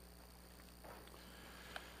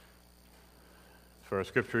For our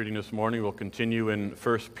scripture reading this morning, we'll continue in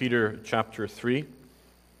 1 Peter chapter 3.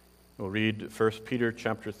 We'll read 1 Peter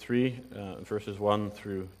chapter 3, verses 1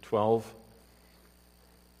 through 12.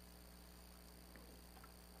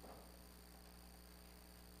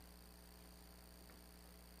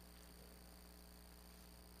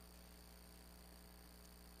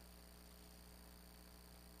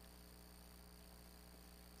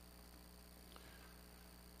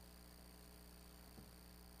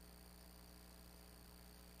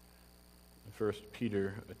 First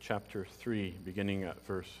Peter chapter 3, beginning at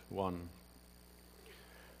verse 1.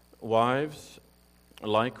 Wives,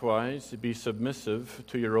 likewise, be submissive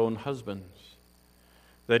to your own husbands,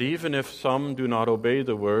 that even if some do not obey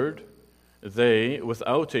the word, they,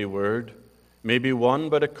 without a word, may be won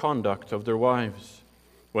by the conduct of their wives,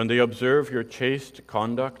 when they observe your chaste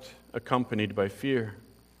conduct accompanied by fear.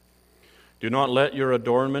 Do not let your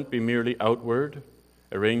adornment be merely outward,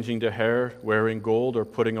 arranging the hair, wearing gold, or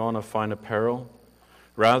putting on a fine apparel.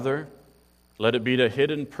 Rather, let it be the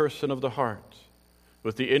hidden person of the heart,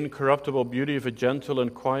 with the incorruptible beauty of a gentle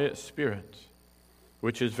and quiet spirit,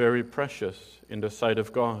 which is very precious in the sight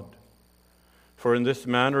of God. For in this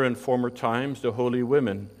manner in former times the holy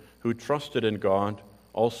women who trusted in God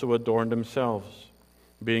also adorned themselves,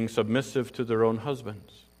 being submissive to their own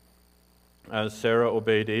husbands, as Sarah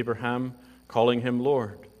obeyed Abraham, calling him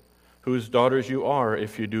Lord, whose daughters you are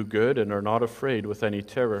if you do good and are not afraid with any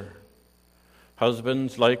terror.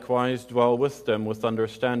 Husbands likewise dwell with them with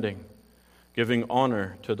understanding, giving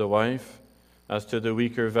honor to the wife as to the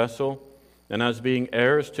weaker vessel, and as being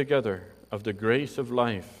heirs together of the grace of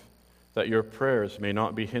life, that your prayers may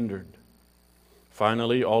not be hindered.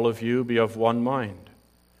 Finally, all of you be of one mind,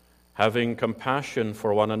 having compassion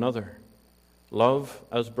for one another. Love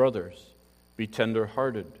as brothers, be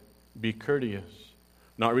tender-hearted, be courteous,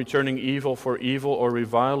 not returning evil for evil or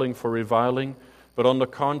reviling for reviling, but on the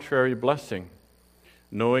contrary blessing,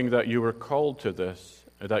 knowing that you were called to this,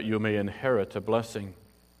 that you may inherit a blessing.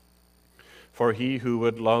 For he who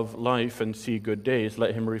would love life and see good days,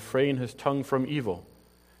 let him refrain his tongue from evil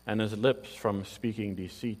and his lips from speaking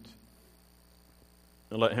deceit.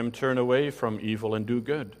 And let him turn away from evil and do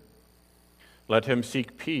good. Let him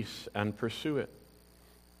seek peace and pursue it.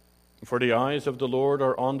 For the eyes of the Lord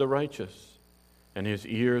are on the righteous, and his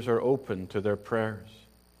ears are open to their prayers.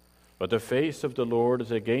 But the face of the Lord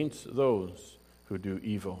is against those who do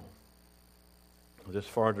evil. This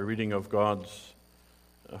far, the reading of God's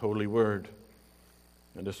holy word.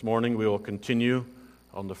 And this morning we will continue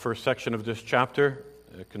on the first section of this chapter,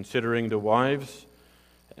 considering the wives.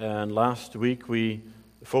 And last week we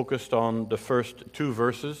focused on the first two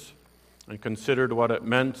verses and considered what it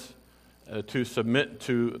meant to submit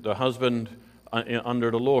to the husband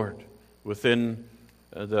under the Lord, within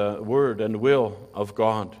the word and will of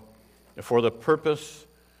God, for the purpose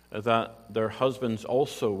that their husbands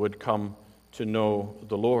also would come to know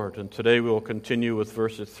the Lord. And today we will continue with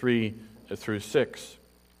verses 3 through 6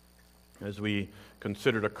 as we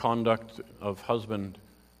consider the conduct of husband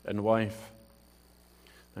and wife.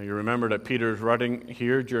 Now you remember that Peter is writing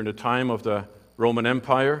here during the time of the Roman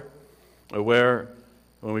Empire, where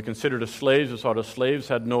when we consider the slaves, we saw the slaves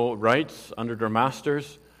had no rights under their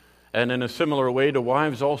masters. And in a similar way, the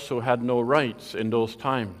wives also had no rights in those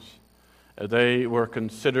times. They were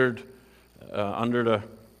considered under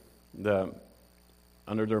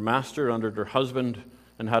their master, under their husband,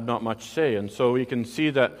 and had not much say. And so we can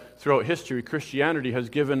see that throughout history, Christianity has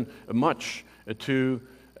given much to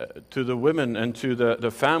the women and to the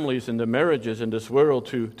families and the marriages in this world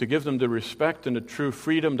to give them the respect and the true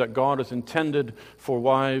freedom that God has intended for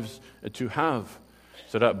wives to have,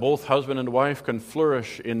 so that both husband and wife can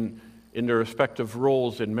flourish in their respective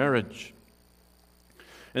roles in marriage.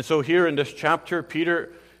 And so here in this chapter, Peter,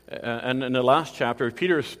 and in the last chapter,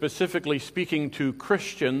 Peter is specifically speaking to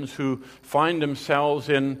Christians who find themselves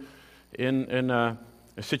in a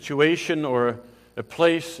situation or a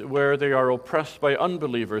place where they are oppressed by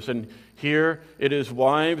unbelievers. And here it is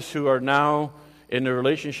wives who are now in a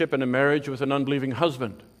relationship and a marriage with an unbelieving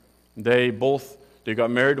husband. They got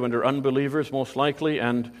married when they're unbelievers, most likely,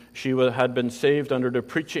 and she had been saved under their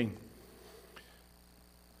preaching.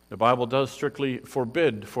 The Bible does strictly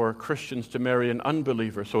forbid for Christians to marry an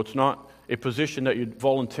unbeliever, so it's not a position that you'd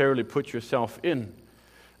voluntarily put yourself in.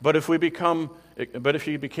 But if you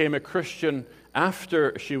became a Christian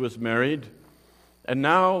after she was married, and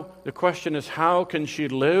now the question is, how can she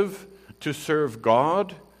live to serve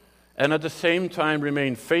God and at the same time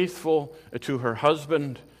remain faithful to her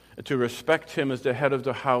husband, to respect him as the head of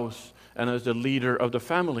the house and as the leader of the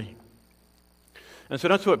family? And so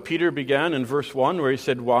that's what Peter began in verse 1, where he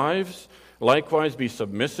said, "Wives, likewise be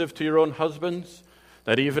submissive to your own husbands,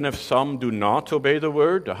 That even if some do not obey the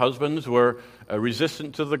word, the husbands were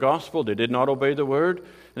resistant to the gospel, they did not obey the word. And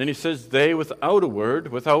then he says, they without a word,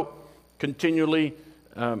 without continually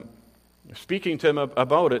speaking to him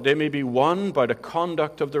about it, they may be won by the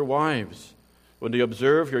conduct of their wives when they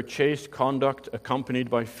observe your chaste conduct accompanied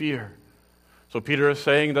by fear. So Peter is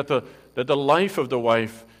saying that the life of the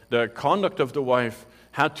wife, the conduct of the wife,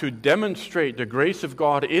 had to demonstrate the grace of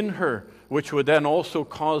God in her, which would then also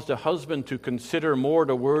cause the husband to consider more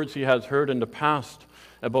the words he has heard in the past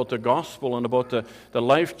about the gospel and about the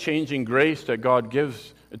life-changing grace that God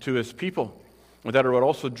gives to his people, and that it would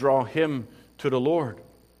also draw him to the Lord.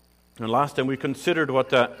 And last time we considered what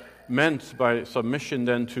that meant by submission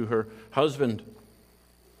then to her husband.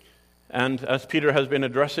 And as Peter has been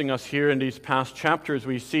addressing us here in these past chapters,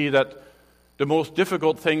 we see that the most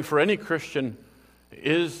difficult thing for any Christian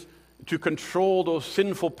is to control those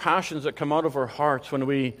sinful passions that come out of our hearts when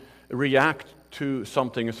we react to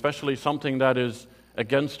something, especially something that is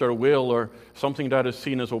against our will or something that is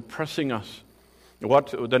seen as oppressing us.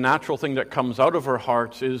 What the natural thing that comes out of our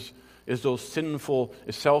hearts is those sinful,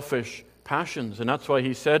 selfish passions. And that's why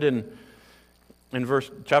he said in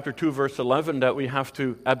chapter 2, verse 11, that we have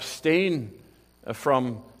to abstain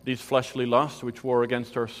from these fleshly lusts which war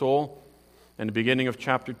against our soul. In the beginning of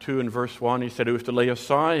chapter 2 and verse 1, he said we have to lay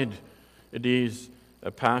aside these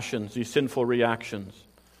passions, these sinful reactions.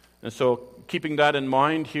 And so keeping that in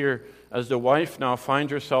mind here, as the wife now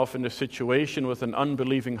finds herself in the situation with an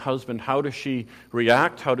unbelieving husband, how does she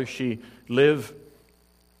react? How does she live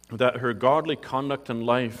that her godly conduct in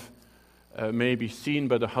life may be seen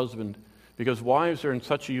by the husband? Because wives are in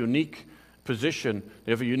such a unique position.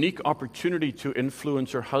 They have a unique opportunity to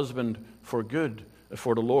influence her husband for good,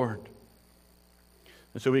 for the Lord.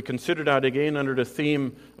 And so we consider that again under the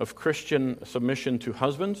theme of Christian submission to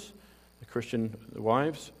husbands, the Christian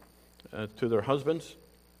wives to their husbands.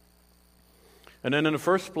 And then in the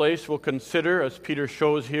first place, we'll consider, as Peter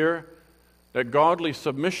shows here, that godly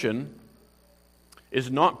submission is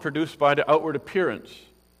not produced by the outward appearance.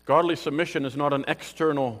 Godly submission is not an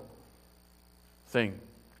external thing,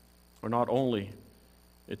 or not only.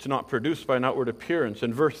 It's not produced by an outward appearance.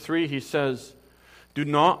 In verse 3, he says, do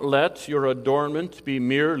not let your adornment be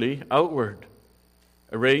merely outward,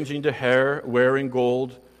 arranging the hair, wearing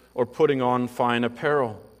gold, or putting on fine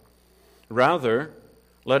apparel. Rather,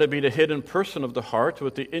 let it be the hidden person of the heart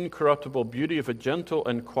with the incorruptible beauty of a gentle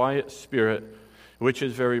and quiet spirit, which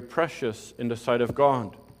is very precious in the sight of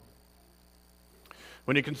God.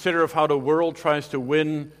 When you consider of how the world tries to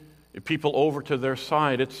win people over to their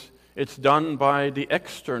side, it's done by the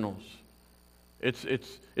externals.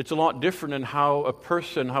 It's a lot different in how a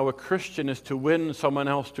Christian is to win someone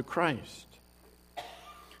else to Christ.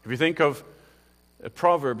 If you think of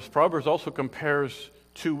Proverbs also compares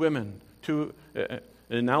two women, an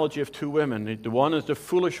analogy of two women. The one is the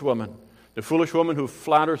foolish woman who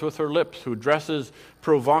flatters with her lips, who dresses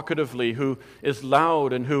provocatively, who is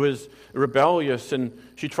loud and who is rebellious, and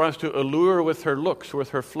she tries to allure with her looks, with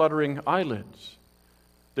her fluttering eyelids.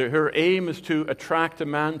 Her aim is to attract a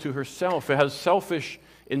man to herself. It has selfish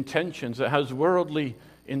intentions. It has worldly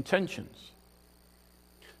intentions.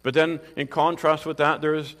 But then, in contrast with that,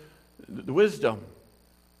 there is the wisdom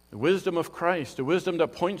of Christ, the wisdom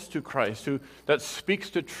that points to Christ, that speaks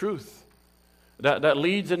the truth, that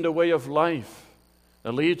leads in the way of life,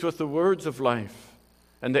 that leads with the words of life.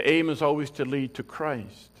 And the aim is always to lead to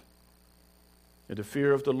Christ. And the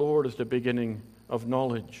fear of the Lord is the beginning of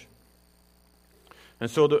knowledge. And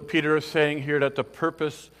so Peter is saying here that the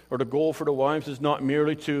purpose or the goal for the wives is not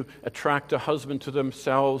merely to attract a husband to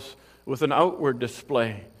themselves with an outward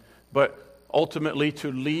display, but ultimately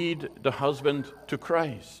to lead the husband to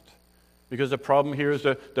Christ. Because the problem here is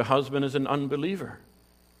that the husband is an unbeliever.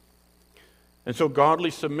 And so godly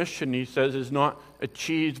submission, he says, is not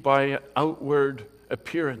achieved by outward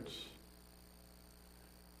appearance.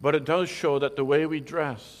 But it does show that the way we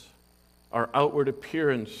dress, our outward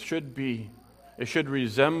appearance should be, it should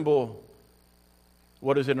resemble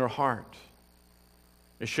what is in our heart.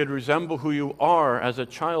 It should resemble who you are as a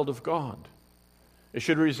child of God. It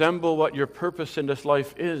should resemble what your purpose in this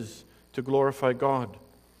life is, to glorify God.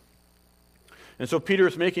 And so Peter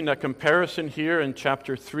is making that comparison here in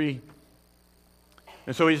chapter 3.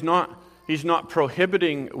 And so he's not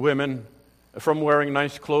prohibiting women from wearing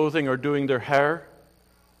nice clothing or doing their hair.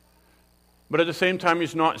 But at the same time,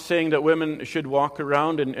 he's not saying that women should walk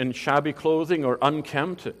around in shabby clothing or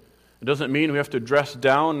unkempt. It doesn't mean we have to dress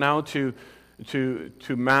down now to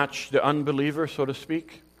match the unbeliever, so to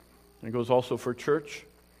speak. It goes also for church.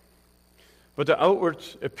 But the outward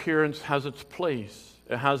appearance has its place.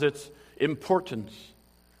 It has its importance.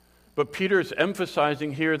 But Peter's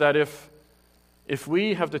emphasizing here that if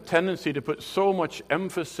we have the tendency to put so much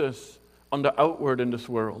emphasis on the outward in this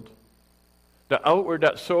world, the outward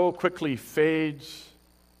that so quickly fades,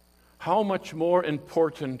 how much more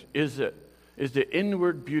important is the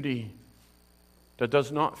inward beauty that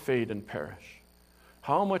does not fade and perish?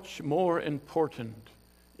 How much more important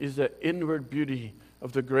is the inward beauty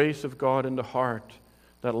of the grace of God in the heart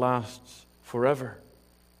that lasts forever?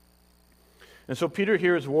 And so Peter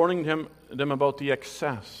here is warning them about the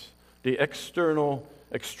excess, the external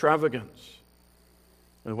extravagance.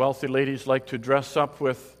 And wealthy ladies like to dress up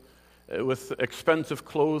with expensive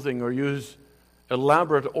clothing or use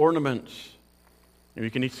elaborate ornaments. And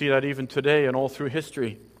you can see that even today and all through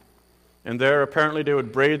history. And there, apparently, they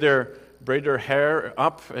would braid their hair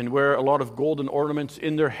up and wear a lot of golden ornaments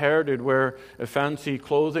in their hair. They'd wear a fancy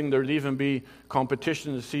clothing. There'd even be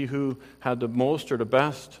competition to see who had the most or the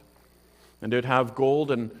best. And they'd have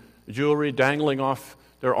gold and jewelry dangling off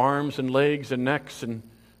their arms and legs and necks and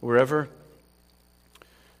wherever.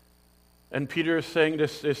 And Peter is saying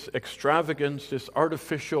this extravagance, this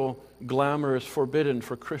artificial glamour is forbidden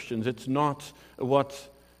for Christians. It's not what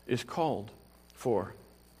is called for.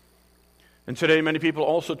 And today many people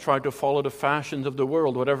also try to follow the fashions of the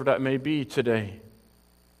world, whatever that may be today.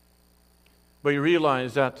 But you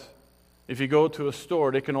realize that if you go to a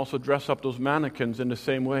store, they can also dress up those mannequins in the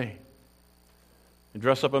same way. They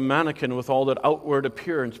dress up a mannequin with all that outward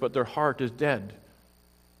appearance, but their heart is dead.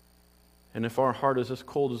 And if our heart is as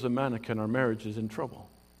cold as a mannequin, our marriage is in trouble.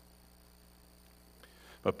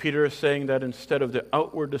 But Peter is saying that instead of the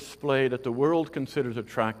outward display that the world considers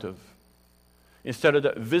attractive, instead of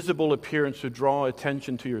that visible appearance to draw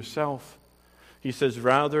attention to yourself, he says,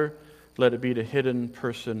 rather, let it be the hidden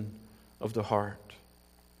person of the heart.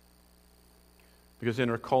 Because in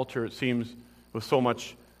our culture, it seems, with so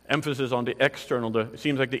much emphasis on the external, it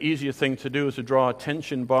seems like the easiest thing to do is to draw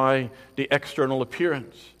attention by the external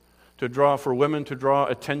appearance. For women to draw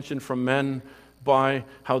attention from men by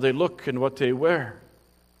how they look and what they wear.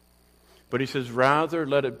 But he says, rather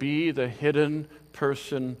let it be the hidden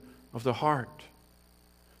person of the heart.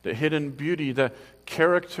 The hidden beauty, the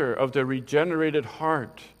character of the regenerated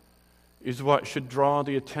heart is what should draw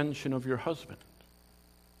the attention of your husband.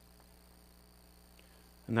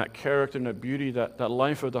 And that character and that beauty, that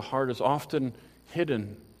life of the heart is often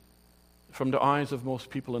hidden from the eyes of most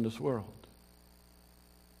people in this world.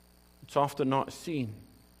 It's often not seen.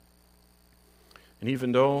 And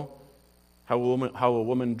even though how a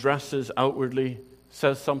woman dresses outwardly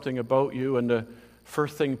says something about you, and the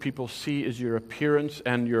first thing people see is your appearance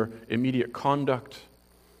and your immediate conduct,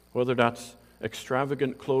 whether that's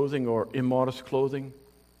extravagant clothing or immodest clothing.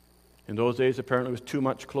 In those days, apparently, it was too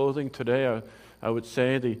much clothing. Today, I would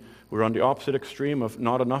say we're on the opposite extreme of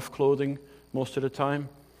not enough clothing most of the time,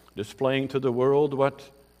 displaying to the world what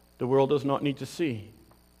the world does not need to see.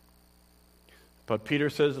 But Peter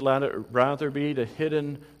says, let it rather be the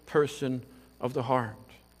hidden person of the heart.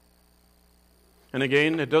 And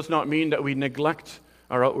again, it does not mean that we neglect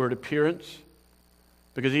our outward appearance,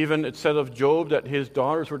 because even it said of Job that his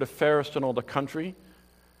daughters were the fairest in all the country.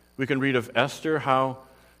 We can read of Esther, how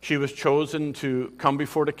she was chosen to come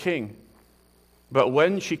before the king. But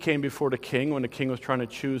when she came before the king, when the king was trying to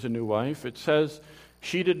choose a new wife, it says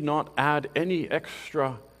she did not add any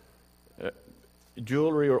extra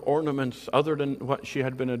jewelry or ornaments other than what she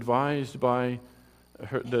had been advised by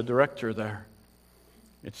the director there.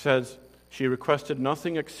 It says she requested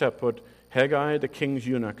nothing except what Haggai, the king's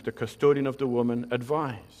eunuch, the custodian of the woman,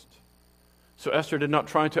 advised. So Esther did not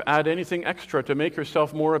try to add anything extra to make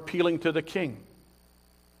herself more appealing to the king.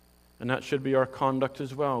 And that should be our conduct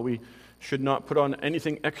as well. We should not put on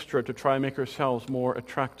anything extra to try and make ourselves more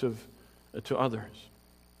attractive to others.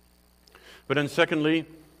 But then secondly,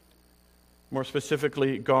 more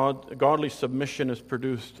specifically, godly submission is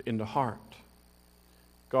produced in the heart.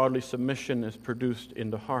 Godly submission is produced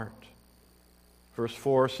in the heart. Verse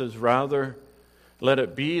 4 says, rather, let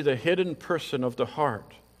it be the hidden person of the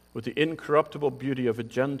heart with the incorruptible beauty of a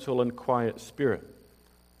gentle and quiet spirit.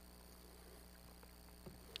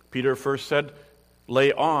 Peter first said,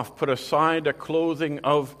 lay off, put aside the clothing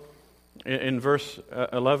of, in verse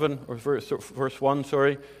 11, or verse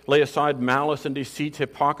 1, lay aside malice and deceit,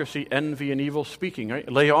 hypocrisy, envy, and evil speaking.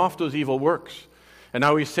 Right? Lay off those evil works. And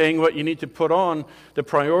now he's saying what you need to put on, the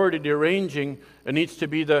priority, the arranging, it needs to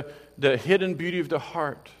be the hidden beauty of the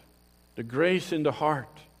heart, the grace in the heart,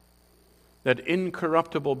 that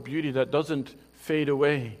incorruptible beauty that doesn't fade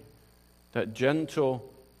away, that gentle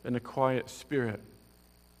and a quiet spirit.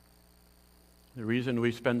 The reason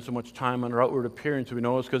we spend so much time on our outward appearance, we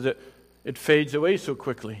know, is because it fades away so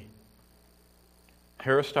quickly.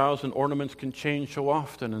 hairstyles and ornaments can change so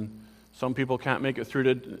often, and some people can't make it through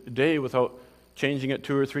the day without changing it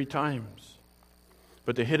 2 or 3 times.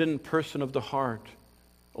 But the hidden person of the heart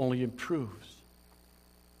only improves.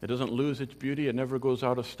 It doesn't lose its beauty, it never goes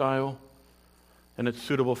out of style, and it's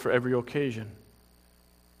suitable for every occasion.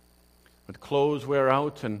 But clothes wear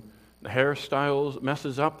out and the hairstyles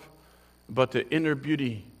messes up, but the inner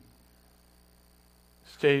beauty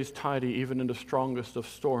stays tidy even in the strongest of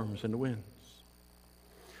storms and winds.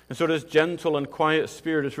 And so this gentle and quiet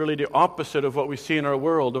spirit is really the opposite of what we see in our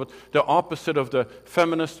world, the opposite of the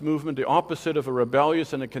feminist movement, the opposite of a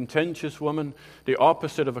rebellious and a contentious woman, the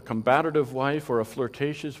opposite of a combative wife or a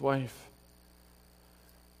flirtatious wife.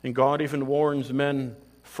 And God even warns men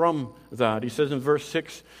from that. He says in verse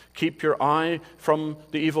 6, keep your eye from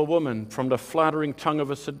the evil woman, from the flattering tongue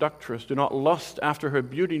of a seductress. Do not lust after her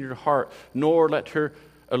beauty in your heart, nor let her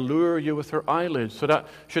allure you with her eyelids. So that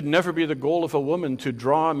should never be the goal of a woman, to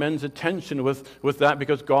draw men's attention with that,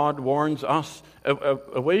 because God warns us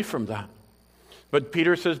away from that. But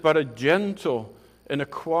Peter says, but a gentle and a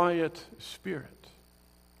quiet spirit.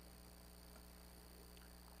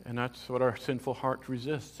 And that's what our sinful heart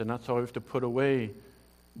resists, and that's how we have to put away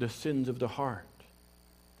the sins of the heart.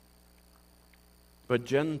 But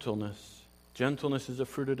gentleness is a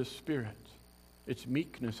fruit of the Spirit. It's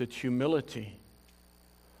meekness, it's humility.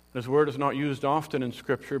 This word is not used often in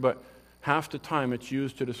Scripture, but half the time it's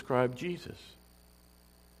used to describe Jesus.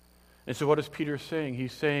 And so what is Peter saying?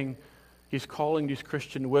 He's calling these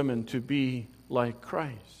Christian women to be like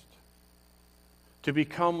Christ. To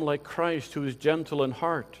become like Christ, who is gentle in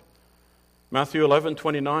heart. Matthew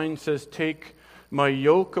 11:29 says, take my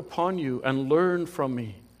yoke upon you and learn from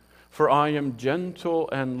me, for I am gentle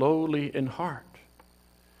and lowly in heart,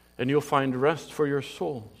 and you'll find rest for your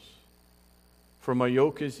souls. For my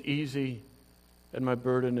yoke is easy and my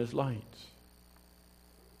burden is light.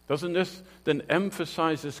 Doesn't this then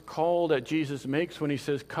emphasize this call that Jesus makes when he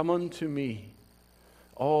says, come unto me,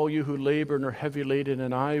 all you who labor and are heavy laden,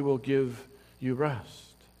 and I will give you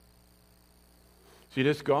rest. See,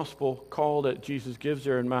 this gospel call that Jesus gives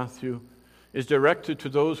there in Matthew is directed to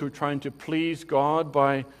those who are trying to please God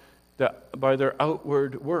by their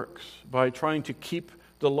outward works, by trying to keep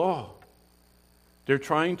the law. They're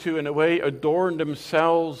trying to, in a way, adorn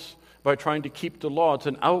themselves by trying to keep the law. It's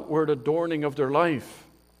an outward adorning of their life.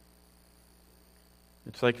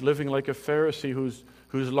 It's like living like a Pharisee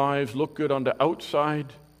whose lives look good on the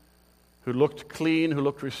outside, who looked clean, who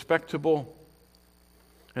looked respectable,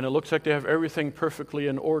 and it looks like they have everything perfectly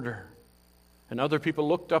in order. And other people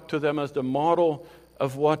looked up to them as the model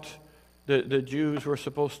of what the Jews were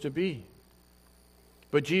supposed to be.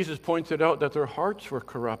 But Jesus pointed out that their hearts were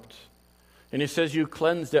corrupt. And he says, you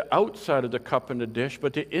cleanse the outside of the cup and the dish,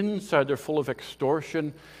 but the inside they're full of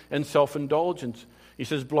extortion and self-indulgence. He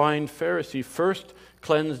says, blind Pharisee, first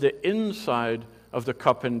cleanse the inside of the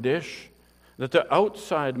cup and dish, that the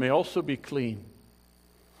outside may also be clean.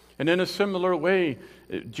 And in a similar way,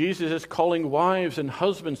 Jesus is calling wives and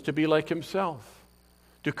husbands to be like himself,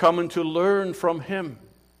 to come and to learn from him.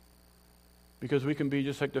 Because we can be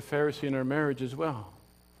just like the Pharisee in our marriage as well.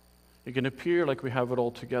 It can appear like we have it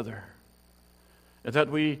all together. And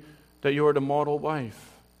that you are the model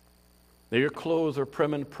wife. That your clothes are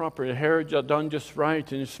prim and proper, your hair done just right,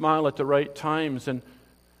 and you smile at the right times,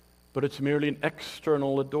 but it's merely an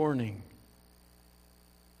external adorning.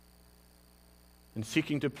 And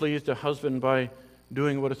seeking to please the husband by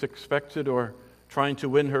doing what is expected, or trying to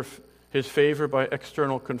win his favor by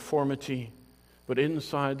external conformity. But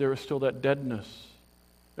inside there is still that deadness,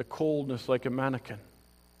 a coldness like a mannequin.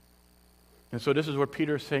 And so this is what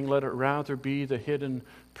Peter is saying, let it rather be the hidden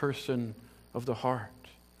person of the heart.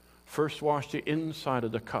 First wash the inside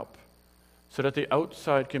of the cup, so that the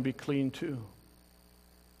outside can be clean too.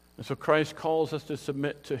 And so Christ calls us to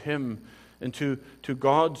submit to him and to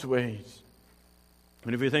God's ways.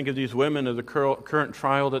 And if you think of these women of the current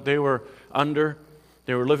trial that they were under,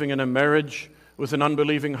 they were living in a marriage with an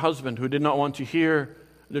unbelieving husband who did not want to hear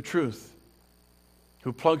the truth,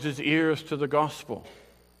 who plugs his ears to the gospel,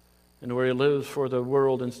 and where he lives for the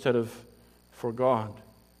world instead of for God.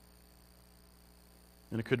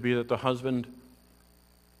 And it could be that the husband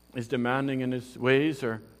is demanding in his ways,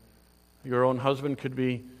 or your own husband could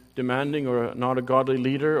be demanding, or not a godly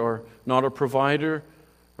leader, or not a provider,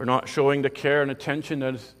 or not showing the care and attention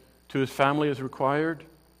that to his family is required.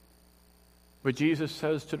 But Jesus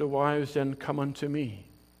says to the wives, then come unto me.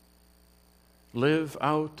 Live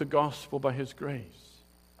out the gospel by his grace.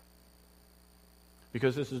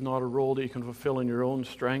 Because this is not a role that you can fulfill in your own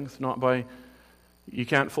strength, you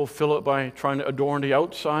can't fulfill it by trying to adorn the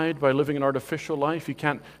outside, by living an artificial life. You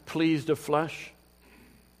can't please the flesh.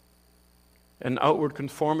 and outward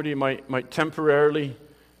conformity might temporarily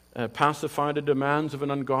pacify the demands of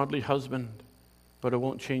an ungodly husband, but it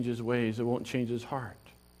won't change his ways, it won't change his heart.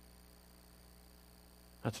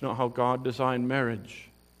 That's not how God designed marriage.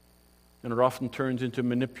 And it often turns into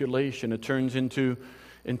manipulation. It turns into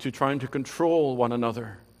trying to control one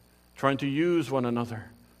another, trying to use one another,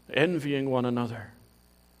 envying one another.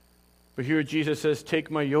 But here Jesus says,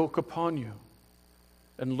 take my yoke upon you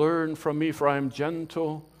and learn from me, for I am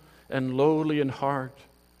gentle and lowly in heart,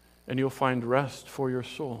 and you'll find rest for your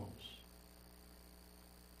souls.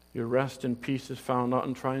 Your rest and peace is found not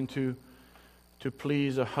in trying to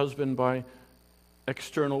please a husband by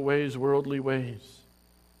external ways, worldly ways,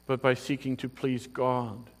 but by seeking to please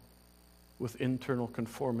God with internal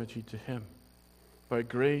conformity to Him. By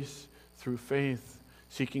grace, through faith,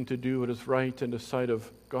 seeking to do what is right in the sight of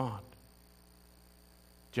God.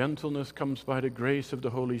 Gentleness comes by the grace of the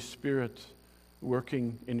Holy Spirit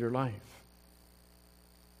working in your life.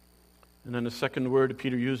 And then the second word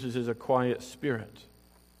Peter uses is a quiet spirit.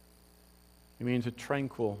 It means a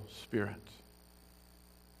tranquil spirit.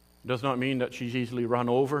 It does not mean that she's easily run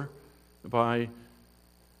over by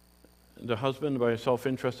the husband, by a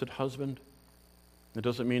self-interested husband. It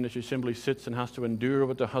doesn't mean that she simply sits and has to endure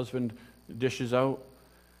what the husband dishes out.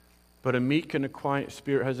 But a meek and a quiet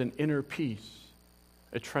spirit has an inner peace,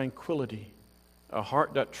 a tranquility, a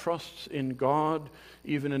heart that trusts in God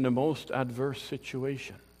even in the most adverse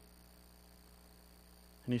situation.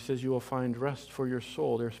 And he says you will find rest for your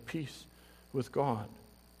soul. There's peace with God.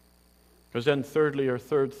 Because then thirdly, our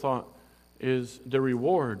third thought is the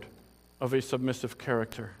reward of a submissive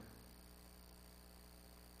character.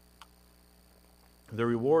 The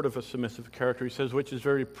reward of a submissive character, he says, which is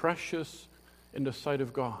very precious in the sight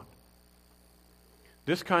of God.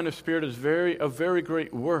 This kind of spirit is of very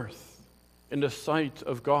great worth in the sight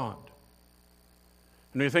of God.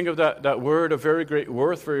 And when you think of that word of very great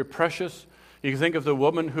worth, very precious, you can think of the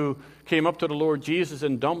woman who came up to the Lord Jesus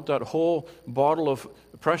and dumped that whole bottle of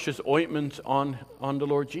precious ointment on the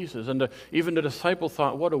Lord Jesus. And even the disciple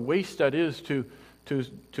thought, what a waste that is to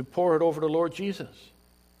pour it over the Lord Jesus.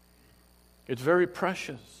 It's very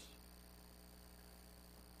precious.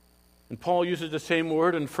 And Paul uses the same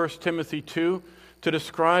word in 1 Timothy 2 to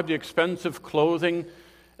describe the expensive clothing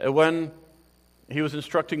when he was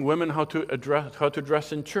instructing women how to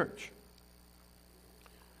dress in church.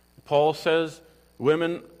 Paul says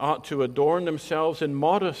women ought to adorn themselves in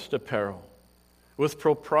modest apparel, with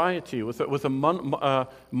propriety, with a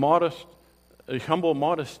humble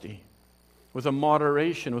modesty, with a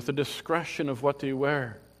moderation, with a discretion of what they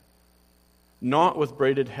wear, not with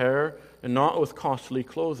braided hair and not with costly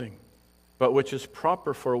clothing, but which is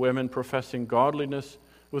proper for women professing godliness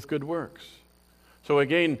with good works. So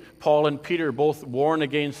again, Paul and Peter both warn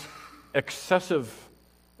against excessive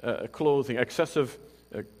clothing, excessive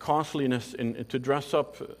costliness to dress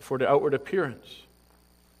up for the outward appearance.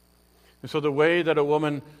 And so the way that a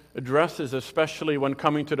woman dresses, especially when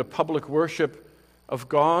coming to the public worship of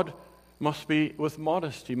God, must be with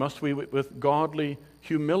modesty, must be with godly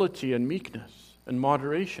humility and meekness and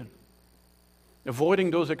moderation.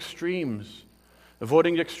 Avoiding those extremes,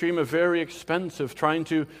 avoiding the extreme of very expensive, trying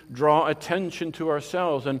to draw attention to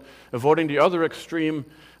ourselves, and avoiding the other extreme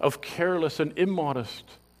of careless and immodest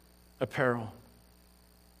apparel.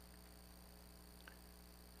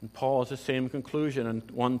 And Paul has the same conclusion in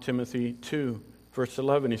 1 Timothy 2, verse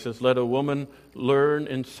 11. He says, let a woman learn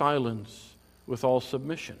in silence with all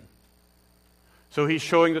submission. So he's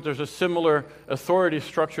showing that there's a similar authority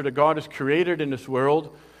structure that God has created in this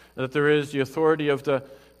world, that there is the authority of the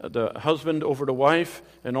husband over the wife,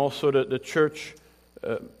 and also the church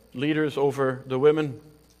leaders over the women.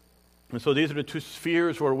 And so these are the two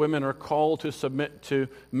spheres where women are called to submit to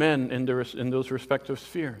men in those respective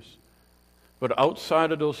spheres. But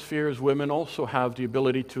outside of those spheres, women also have the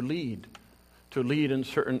ability to lead in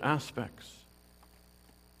certain aspects.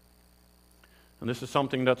 And this is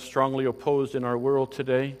something that's strongly opposed in our world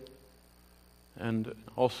today, and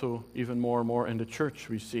also even more and more in the church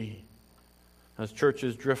we see. As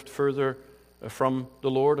churches drift further from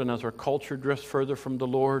the Lord, and as our culture drifts further from the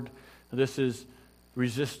Lord, this is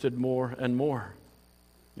resisted more and more.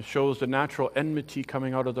 It shows the natural enmity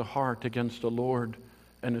coming out of the heart against the Lord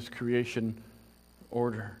and His creation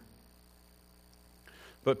order.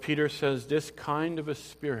 But Peter says this kind of a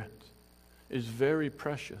spirit is very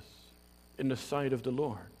precious in the sight of the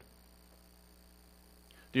Lord.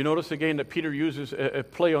 Do you notice again that Peter uses a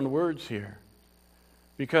play on words here?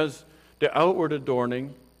 Because the outward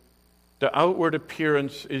adorning, the outward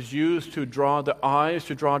appearance is used to draw the eyes,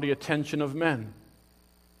 to draw the attention of men.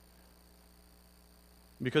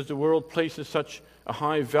 Because the world places such a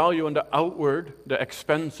high value on the outward, the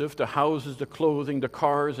expensive, the houses, the clothing, the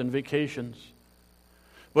cars, and vacations.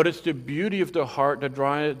 But it's the beauty of the heart that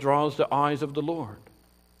draws the eyes of the Lord,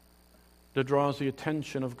 that draws the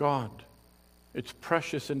attention of God. It's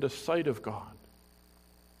precious in the sight of God.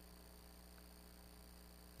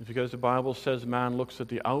 It's because the Bible says man looks at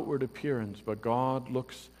the outward appearance, but God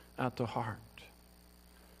looks at the heart.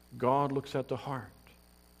 God looks at the heart.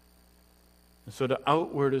 And so the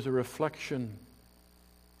outward is a reflection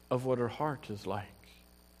of what our heart is like.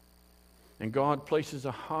 And God places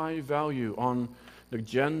a high value on the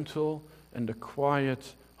gentle and the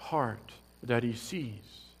quiet heart that He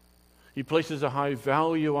sees. He places a high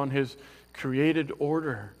value on His created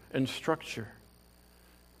order and structure.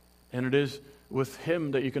 And it is with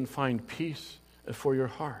Him that you can find peace for your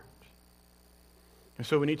heart. And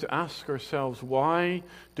so we need to ask ourselves, why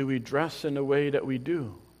do we dress in the way that we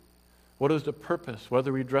do? What is the purpose?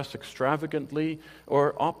 Whether we dress extravagantly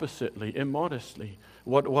or oppositely, immodestly.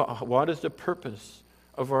 What is the purpose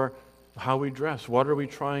of how we dress? What are we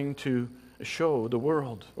trying to show the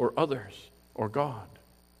world or others or God?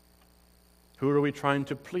 Who are we trying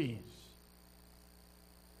to please?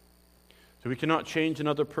 So we cannot change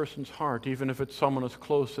another person's heart, even if it's someone as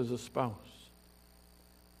close as a spouse.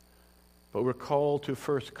 But we're called to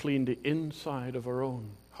first clean the inside of our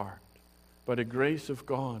own heart by the grace of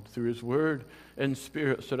God through His Word and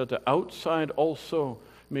Spirit, so that the outside also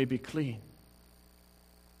may be clean.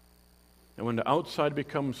 And when the outside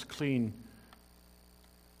becomes clean,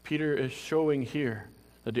 Peter is showing here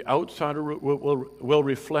that the outside will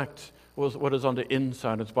reflect what is on the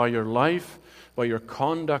inside. It's by your life, by your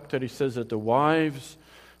conduct, that he says that the wives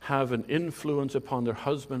have an influence upon their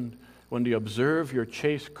husband when they observe your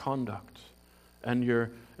chaste conduct, and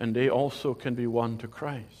they also can be won to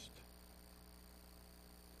Christ.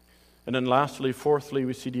 And then lastly, fourthly,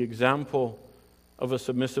 we see the example of a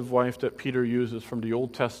submissive wife that Peter uses from the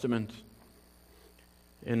Old Testament.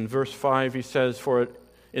 In verse 5, he says, "For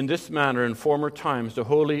in this manner in former times the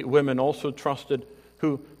holy women also trusted,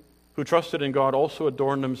 who trusted in God also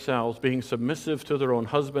adorned themselves, being submissive to their own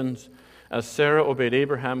husbands, as Sarah obeyed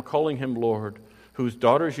Abraham, calling him Lord, whose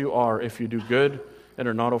daughters you are, if you do good and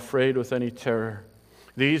are not afraid with any terror."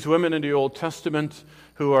 These women in the Old Testament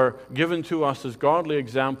who are given to us as godly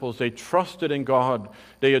examples, they trusted in God.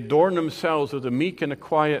 They adorned themselves with a meek and a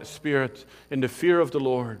quiet spirit in the fear of the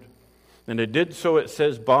Lord. And they did so, it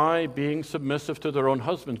says, by being submissive to their own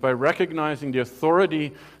husbands, by recognizing the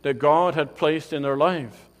authority that God had placed in their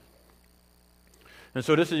life. And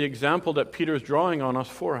so this is the example that Peter is drawing on us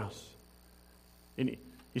for us. And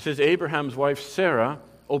he says Abraham's wife Sarah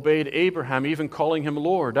obeyed Abraham, even calling him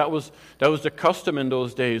Lord. That was the custom in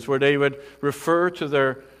those days, where they would refer to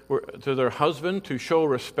their husband, to show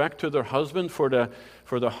respect to their husband for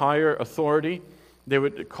the higher authority. They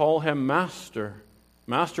would call him master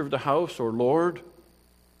of the house, or Lord.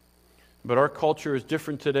 But our culture is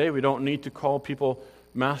different today. We don't need to call people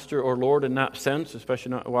master or Lord in that sense,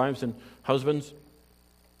 especially not wives and husbands.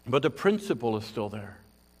 But the principle is still there.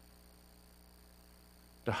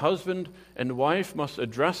 The husband and wife must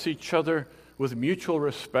address each other with mutual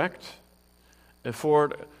respect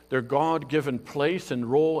for their God-given place and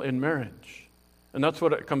role in marriage. And that's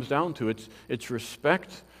what it comes down to. It's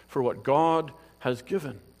respect for what God has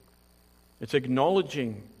given. It's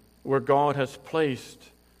acknowledging where God has placed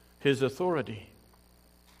His authority.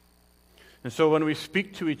 And so when we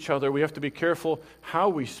speak to each other, we have to be careful how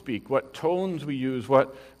we speak, what tones we use,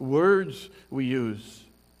 what words we use.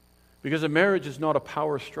 Because a marriage is not a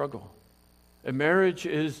power struggle. A marriage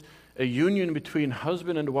is a union between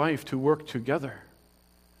husband and wife to work together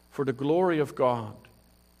for the glory of God.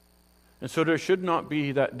 And so there should not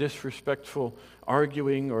be that disrespectful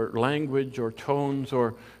arguing or language or tones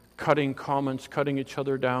or cutting comments, cutting each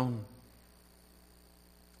other down.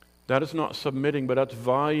 That is not submitting, but that's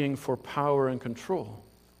vying for power and control.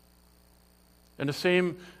 And the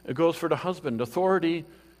same goes for the husband. Authority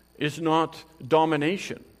is not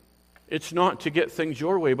domination. It's not to get things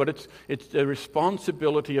your way, but it's the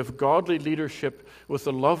responsibility of godly leadership with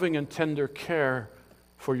a loving and tender care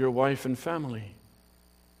for your wife and family.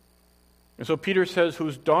 And so Peter says,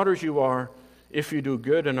 whose daughters you are, if you do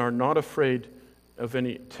good and are not afraid of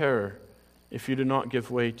any terror, if you do not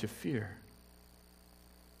give way to fear.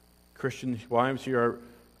 Christian wives here are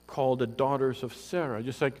called the daughters of Sarah,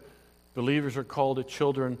 just like believers are called the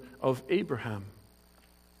children of Abraham.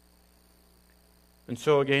 And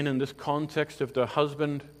so again, in this context, if the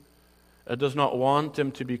husband does not want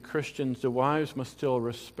them to be Christians, the wives must still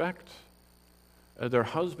respect their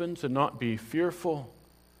husbands and not be fearful,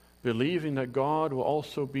 believing that God will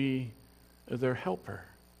also be their helper.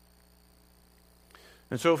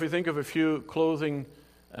 And so if we think of a few closing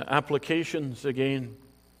applications again,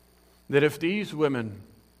 that if these women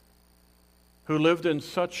who lived in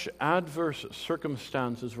such adverse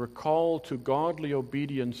circumstances were called to godly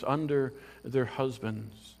obedience under their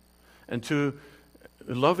husbands and to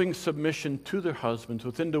loving submission to their husbands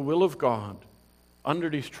within the will of God under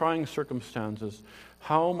these trying circumstances,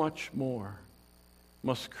 how much more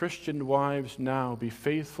must Christian wives now be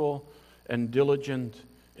faithful and diligent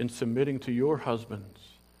in submitting to your husbands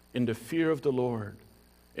in the fear of the Lord,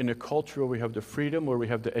 in a culture where we have the freedom, where we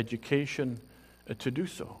have the education to do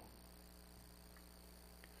so.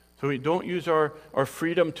 So we don't use our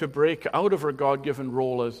freedom to break out of our God-given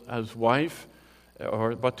role as wife,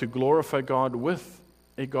 but to glorify God with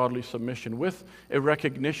a godly submission, with a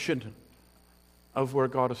recognition of where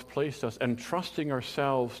God has placed us, and trusting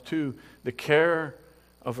ourselves to the care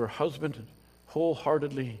of our husband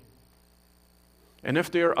wholeheartedly. And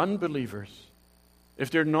if they are unbelievers,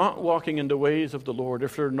 if they're not walking in the ways of the Lord,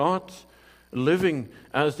 if they're not living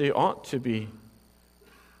as they ought to be,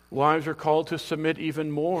 wives are called to submit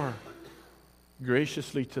even more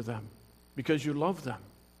graciously to them because you love them.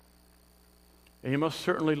 And you must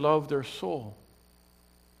certainly love their soul.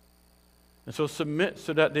 And so submit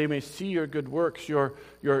so that they may see your good works,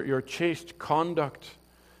 your chaste conduct,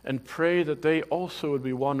 and pray that they also would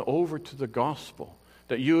be won over to the gospel,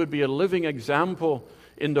 that you would be a living example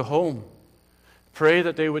in the home. Pray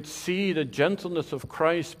that they would see the gentleness of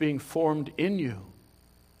Christ being formed in you.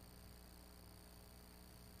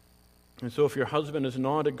 And so if your husband is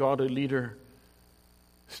not a godly leader,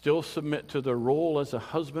 still submit to their role as a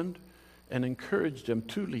husband and encourage them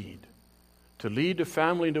to lead the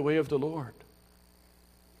family in the way of the Lord.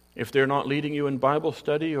 If they're not leading you in Bible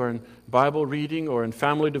study or in Bible reading or in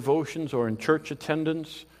family devotions or in church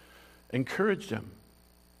attendance, encourage them.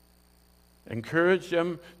 Encourage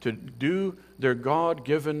them to do their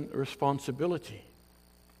God-given responsibility.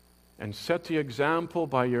 And set the example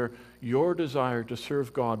by your desire to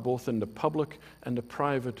serve God both in the public and the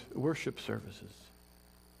private worship services.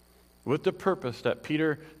 With the purpose that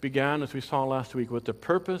Peter began, as we saw last week, with the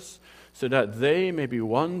purpose so that they may be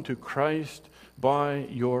won to Christ by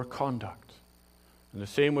your conduct. And the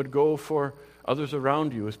same would go for others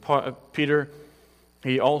around you. As Peter,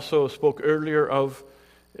 he also spoke earlier of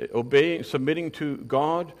obeying, submitting to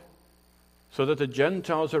God so that the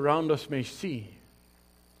Gentiles around us may see.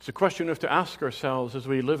 It's a question we have to ask ourselves as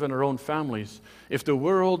we live in our own families. If the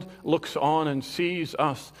world looks on and sees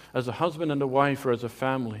us as a husband and a wife or as a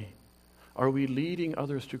family, are we leading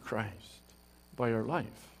others to Christ by our life,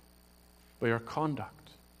 by our conduct?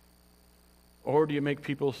 Or do you make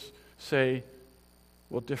people say,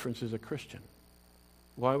 what difference is a Christian?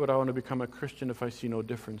 Why would I want to become a Christian if I see no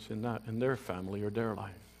difference in that, in their family or their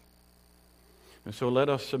life? And so let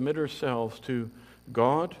us submit ourselves to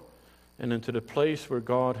God and into the place where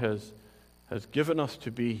God has given us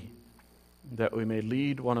to be, that we may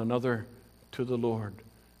lead one another to the Lord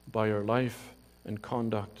by our life and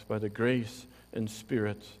conduct, by the grace and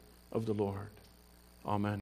Spirit of the Lord. Amen.